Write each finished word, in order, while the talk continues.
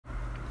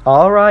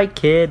Alright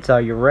kids,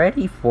 are you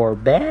ready for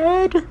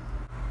bed?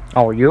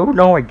 Oh, you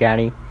know it,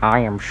 Daddy. I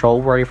am so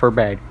ready for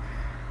bed.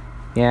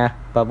 Yeah,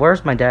 but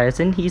where's my dad?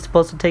 Isn't he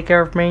supposed to take care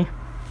of me?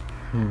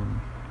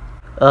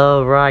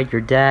 Oh, right,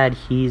 your dad,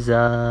 he's,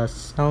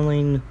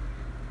 selling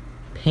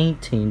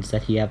paintings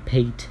that he have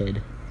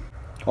painted.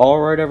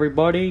 Alright,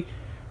 everybody.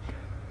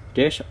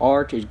 This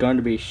art is going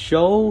to be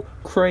so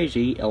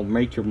crazy, it'll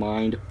make your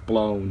mind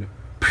blown.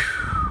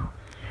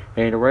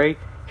 Anyway,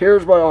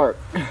 here's my art.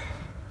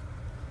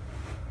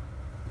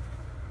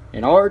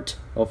 An art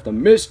of the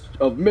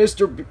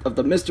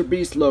Mr.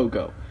 Beast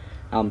logo.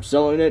 I'm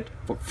selling it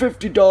for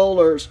 $50.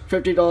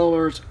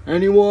 $50.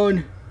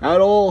 Anyone?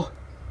 At all?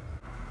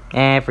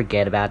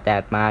 Forget about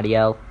that,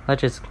 Mario. Let's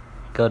just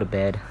go to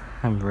bed.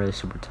 I'm really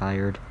super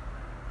tired.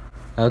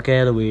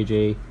 Okay,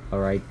 Luigi.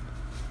 Alright.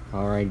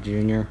 Alright,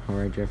 Junior.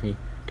 Alright, Jeffy.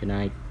 Good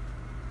night.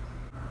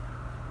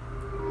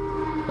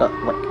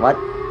 What?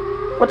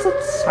 What's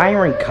that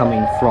siren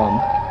coming from?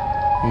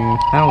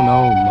 I don't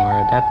know,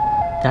 Mario.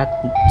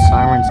 That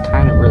siren's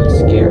kind of really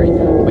scary.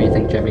 What do you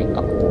think, Jeffy?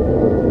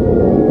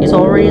 Oh. He's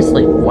already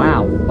asleep.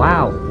 Wow.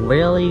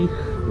 Really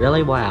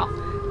wow.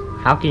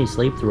 How can you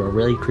sleep through a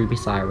really creepy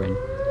siren?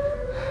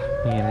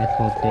 Man, I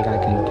don't think I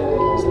can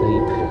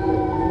sleep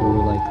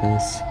through like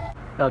this.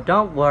 Oh,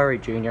 don't worry,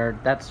 Junior.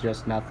 That's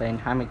just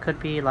nothing. I mean, it could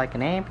be like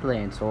an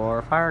ambulance or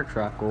a fire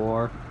truck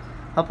or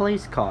a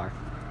police car.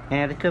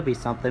 And it could be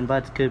something,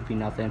 but it could be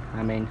nothing.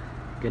 I mean,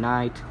 good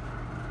night.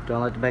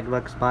 Don't let the bed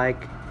bug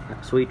spike.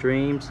 Sweet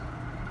dreams.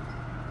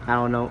 I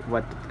don't know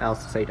what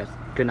else to say. Just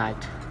good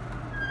night.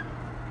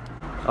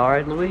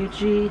 Alright,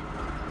 Luigi,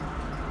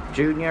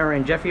 Junior,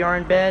 and Jeffy are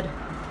in bed.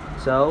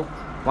 So,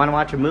 wanna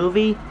watch a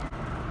movie?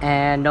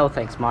 And no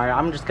thanks, Mario.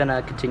 I'm just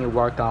gonna continue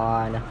work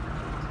on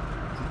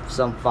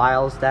some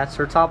files that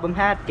Sir Topham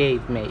Hatt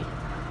gave me.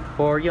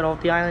 For, you know,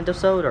 the island of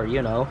Soda,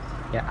 you know.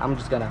 Yeah, I'm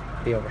just gonna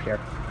be over here.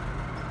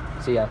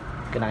 See ya.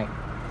 Good night.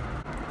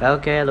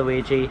 Okay,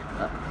 Luigi.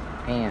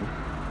 And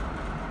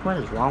what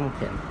is wrong with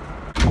him?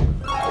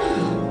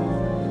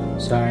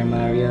 Sorry,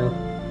 Mario,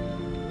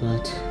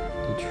 but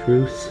the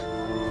truth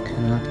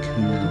cannot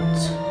come out.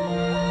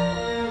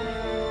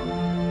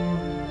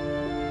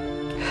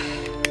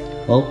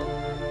 Well,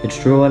 it's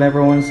true what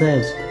everyone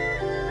says.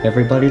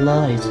 Everybody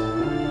lies.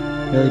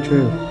 Really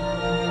true.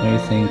 What do you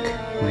think,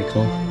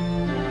 Michael?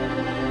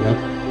 Yep,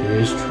 it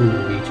is true,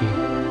 Luigi.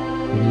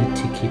 We need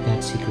to keep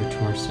that secret to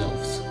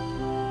ourselves.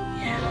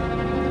 Yeah.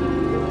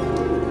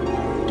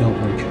 Don't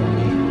worry,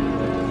 Charlie.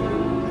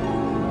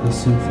 We'll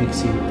soon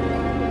fix you.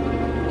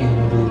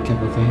 And we'll get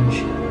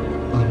revenge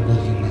on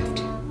William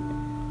left.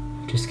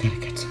 Just gotta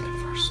get something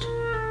first.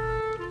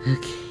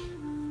 Okay.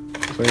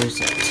 Where is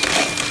it?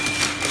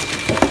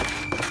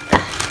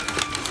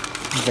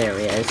 There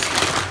he is.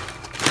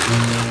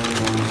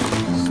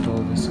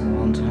 Stole this a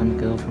long time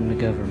ago from the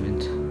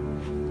government.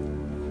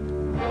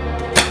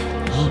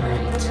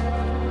 Alright.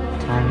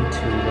 Time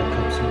to look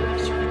up some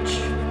research.